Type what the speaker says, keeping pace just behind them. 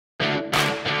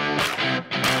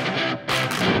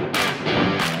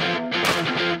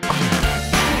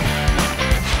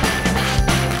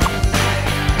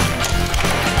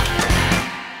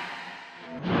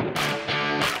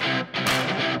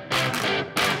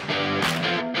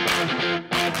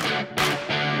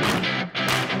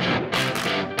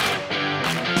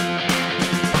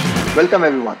Welcome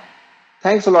everyone.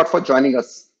 Thanks a lot for joining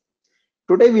us.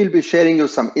 Today we'll be sharing you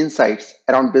some insights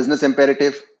around business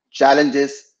imperative,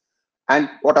 challenges, and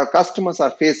what our customers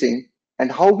are facing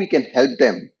and how we can help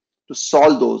them to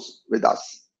solve those with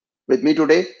us. With me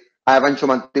today, I have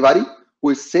Anshuman Tiwari, who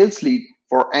is sales lead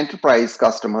for enterprise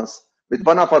customers with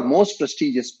one of our most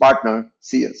prestigious partner,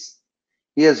 Sears.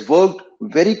 He has worked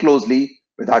very closely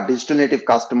with our digital native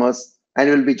customers and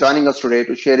will be joining us today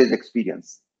to share his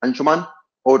experience. Anshuman,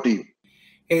 over to you.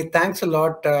 Hey, thanks a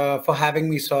lot for having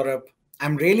me, Saurabh.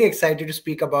 I'm really excited to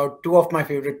speak about two of my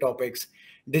favorite topics,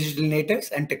 digital natives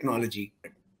and technology.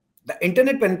 The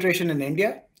internet penetration in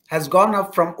India has gone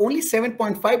up from only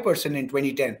 7.5% in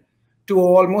 2010 to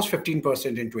almost 15% in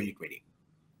 2020.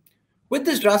 With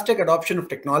this drastic adoption of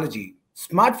technology,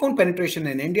 smartphone penetration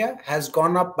in India has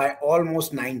gone up by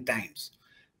almost 9 times,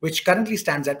 which currently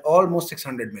stands at almost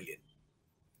 600 million.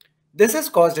 This has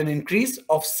caused an increase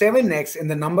of 7x in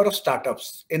the number of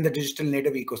startups in the digital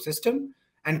native ecosystem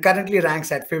and currently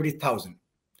ranks at 50,000.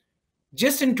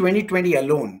 Just in 2020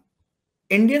 alone,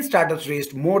 Indian startups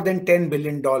raised more than $10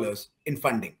 billion in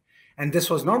funding. And this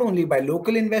was not only by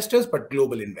local investors, but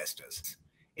global investors.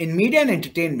 In media and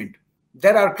entertainment,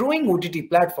 there are growing OTT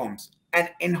platforms and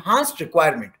enhanced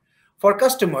requirement for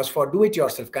customers for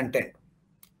do-it-yourself content,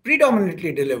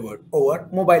 predominantly delivered over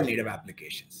mobile native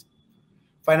applications.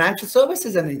 Financial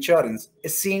services and insurance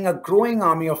is seeing a growing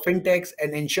army of fintechs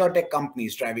and insurtech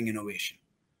companies driving innovation.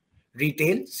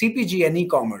 Retail, CPG, and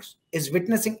e-commerce is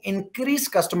witnessing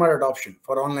increased customer adoption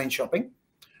for online shopping,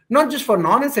 not just for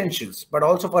non-essentials, but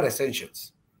also for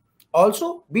essentials.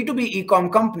 Also, B2B e-com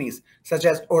companies such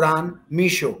as Udan,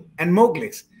 Meesho, and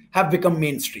Moglix have become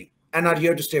mainstream and are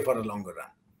here to stay for a longer run.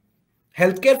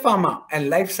 Healthcare, pharma, and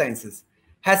life sciences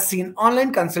has seen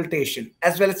online consultation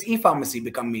as well as e-pharmacy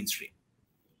become mainstream.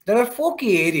 There are four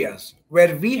key areas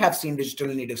where we have seen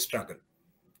digital natives struggle.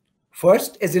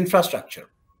 First is infrastructure.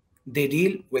 They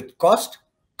deal with cost,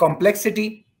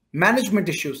 complexity, management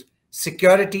issues,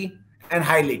 security, and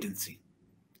high latency.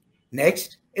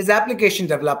 Next is application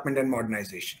development and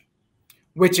modernization,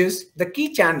 which is the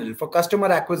key channel for customer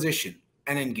acquisition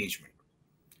and engagement.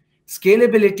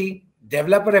 Scalability,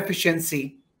 developer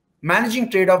efficiency,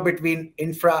 managing trade-off between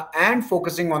infra and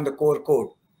focusing on the core code,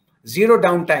 zero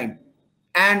downtime,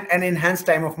 and an enhanced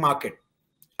time of market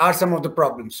are some of the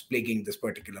problems plaguing this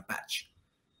particular patch.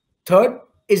 Third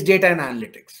is data and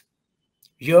analytics.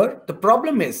 Here, the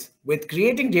problem is with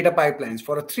creating data pipelines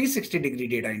for a 360-degree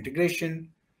data integration,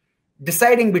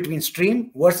 deciding between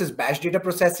stream versus batch data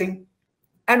processing,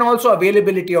 and also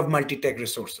availability of multi-tech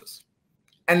resources.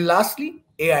 And lastly,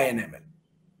 AI and ML.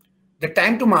 The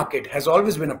time to market has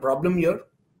always been a problem here.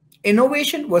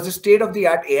 Innovation versus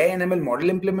state-of-the-art AI and ML model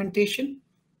implementation,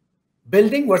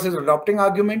 building versus adopting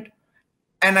argument,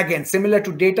 and again, similar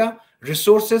to data,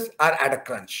 resources are at a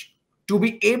crunch to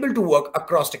be able to work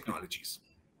across technologies.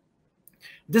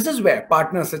 This is where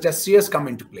partners such as Sears come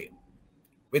into play,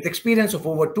 with experience of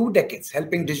over 2 decades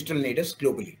helping digital natives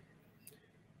globally.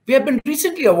 We have been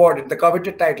recently awarded the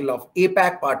coveted title of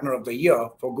APAC Partner of the Year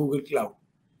for Google Cloud,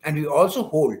 and we also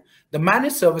hold the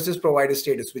Managed Services Provider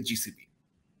status with GCP.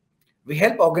 We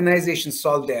help organizations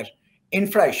solve their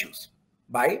infra issues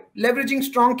by leveraging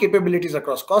strong capabilities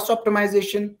across cost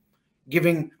optimization,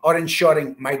 giving or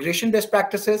ensuring migration best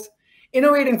practices,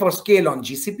 innovating for scale on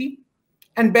GCP,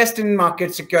 and best in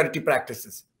market security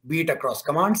practices, be it across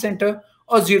command center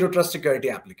or zero trust security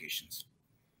applications.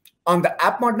 On the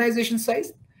app modernization side,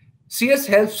 CS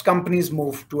helps companies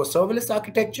move to a serverless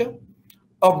architecture,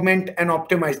 augment and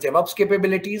optimize DevOps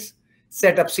capabilities,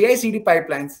 set up CI/CD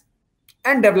pipelines,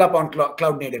 and develop on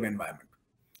cloud native environment.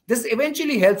 This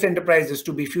eventually helps enterprises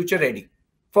to be future ready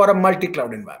for a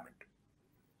multi-cloud environment.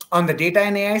 On the data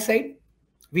and AI side,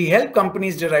 we help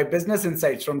companies derive business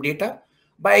insights from data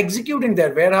by executing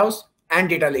their warehouse and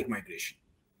data lake migration.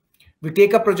 We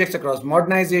take up projects across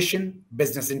modernization,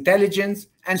 business intelligence,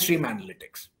 and stream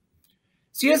analytics.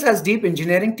 CS has deep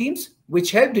engineering teams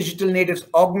which help digital natives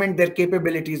augment their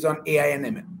capabilities on AI and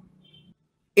ML.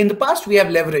 In the past, we have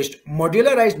leveraged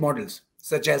modularized models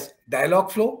such as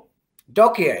Dialogflow,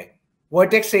 Doc AI,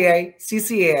 Vertex AI,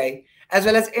 CC AI, as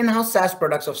well as in-house SaaS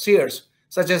products of Sears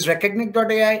such as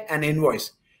Recognic.ai and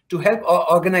Invoice to help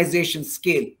organizations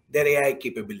scale their AI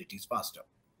capabilities faster.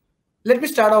 Let me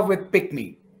start off with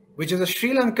PickMe, which is a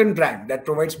Sri Lankan brand that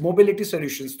provides mobility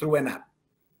solutions through an app.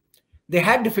 They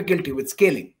had difficulty with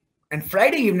scaling, and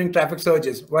Friday evening traffic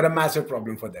surges were a massive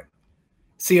problem for them.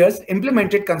 Sears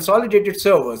implemented consolidated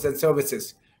servers and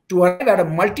services to arrive at a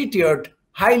multi-tiered,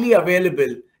 highly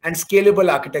available, and scalable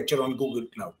architecture on Google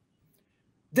Cloud.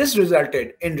 This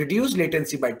resulted in reduced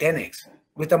latency by 10x,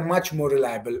 with a much more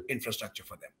reliable infrastructure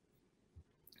for them.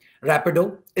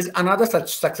 Rapido is another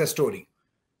such success story.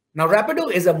 Now,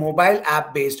 Rapido is a mobile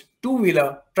app based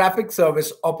two-wheeler traffic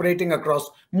service operating across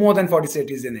more than 40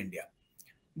 cities in India.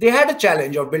 They had a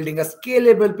challenge of building a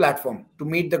scalable platform to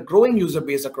meet the growing user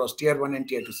base across Tier 1 and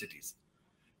Tier 2 cities.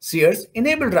 Sears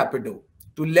enabled Rapido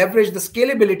to leverage the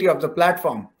scalability of the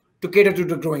platform to cater to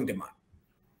the growing demand.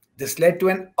 This led to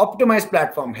an optimized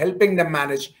platform helping them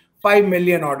manage 5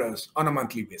 million orders on a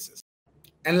monthly basis.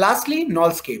 And lastly,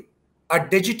 Nolscape, a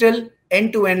digital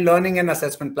end-to-end learning and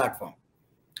assessment platform.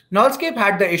 Nolscape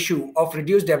had the issue of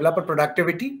reduced developer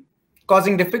productivity,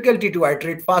 causing difficulty to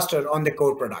iterate faster on the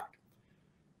core product.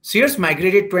 Sears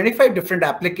migrated 25 different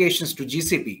applications to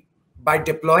GCP by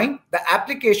deploying the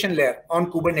application layer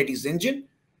on Kubernetes engine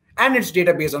and its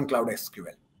database on Cloud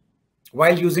SQL,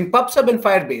 while using PubSub and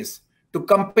Firebase to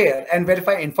compare and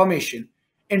verify information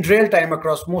in real time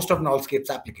across most of Nolscape's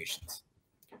applications.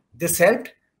 This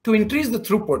helped to increase the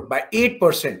throughput by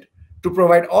 8% to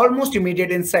provide almost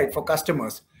immediate insight for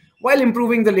customers while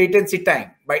improving the latency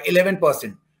time by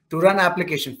 11% to run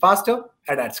application faster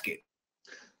and at scale.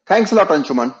 Thanks a lot,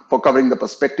 Anshuman, for covering the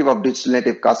perspective of digital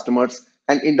native customers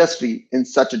and industry in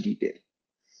such a detail.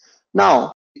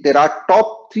 Now, there are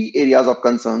top 3 areas of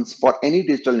concerns for any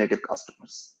digital native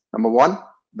customers. Number 1,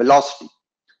 velocity.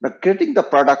 Now, getting the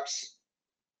products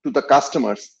to the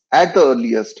customers at the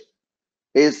earliest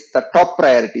is the top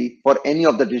priority for any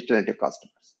of the digital native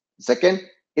customers. Second,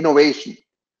 innovation.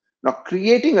 Now,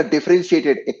 creating a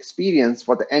differentiated experience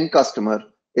for the end customer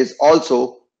is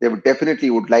also they would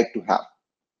definitely would like to have.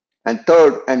 And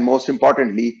third, and most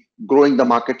importantly, growing the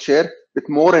market share with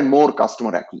more and more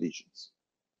customer acquisitions.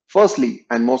 Firstly,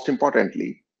 and most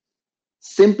importantly,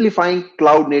 simplifying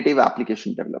cloud native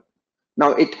application development.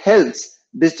 Now, it helps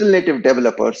digital native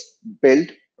developers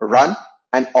build, run,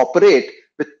 and operate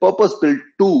with purpose-built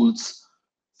tools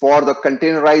for the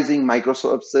containerizing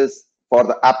microservices for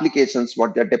the applications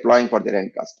what they're deploying for their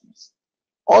end customers.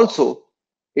 Also,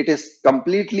 it is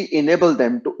completely enable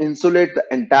them to insulate the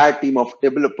entire team of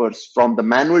developers from the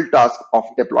manual task of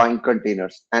deploying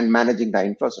containers and managing the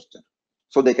infrastructure.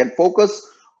 So they can focus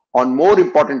on more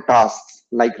important tasks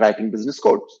like writing business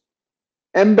codes.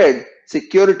 Embed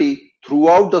security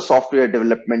throughout the software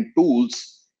development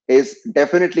tools is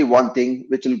definitely one thing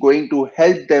which is going to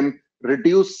help them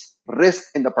reduce risk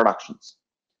in the productions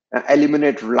and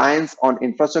eliminate reliance on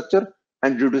infrastructure,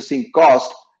 and reducing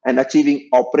cost and achieving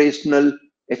operational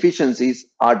efficiencies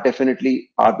are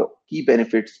the key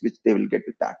benefits which they will get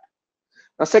with that.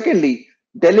 Now, secondly,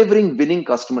 delivering winning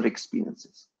customer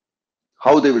experiences.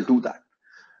 How they will do that?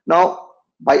 Now,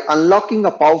 by unlocking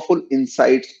the powerful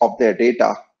insights of their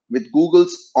data with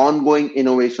Google's ongoing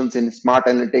innovations in smart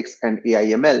analytics and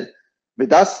AI/ML,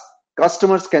 with us,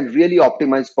 customers can really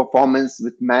optimize performance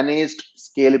with managed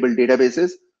scalable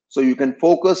databases, so you can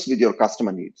focus with your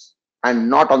customer needs and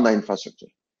not on the infrastructure.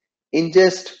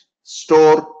 Ingest,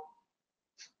 store,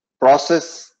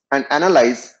 process, and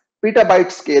analyze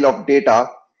petabyte scale of data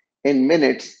in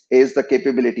minutes is the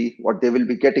capability what they will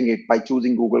be getting it by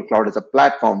choosing Google Cloud as a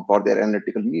platform for their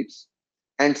analytical needs.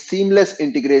 And seamless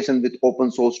integration with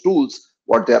open source tools,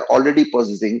 what they're already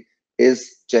possessing,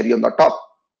 is cherry on the top.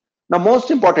 Now,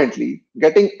 most importantly,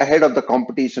 getting ahead of the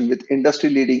competition with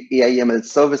industry-leading AI/ML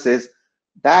services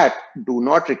that do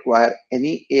not require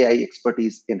any AI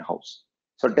expertise in-house.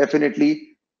 So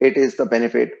definitely, it is the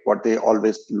benefit what they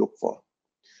always look for.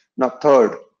 Now,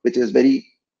 third, which is very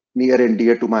near and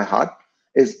dear to my heart,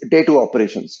 is day 2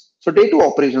 operations. So day 2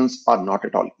 operations are not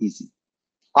at all easy.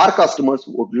 Our customers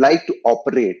would like to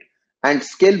operate and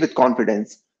scale with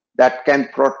confidence that can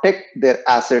protect their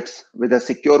assets with a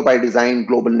secure by design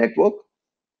global network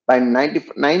by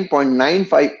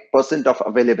 99.95% of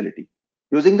availability.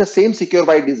 Using the same secure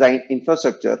by design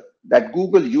infrastructure that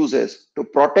Google uses to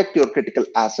protect your critical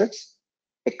assets,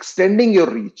 extending your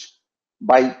reach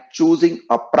by choosing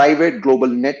a private global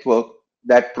network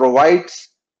that provides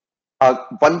a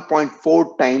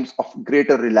 1.4 times of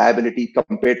greater reliability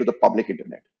compared to the public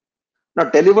internet. Now,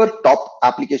 deliver top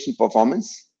application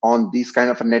performance on these kind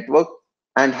of a network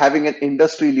and having an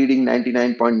industry leading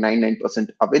 99.99%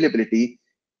 availability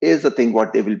is the thing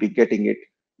what they will be getting it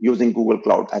using Google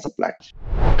Cloud as a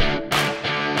platform.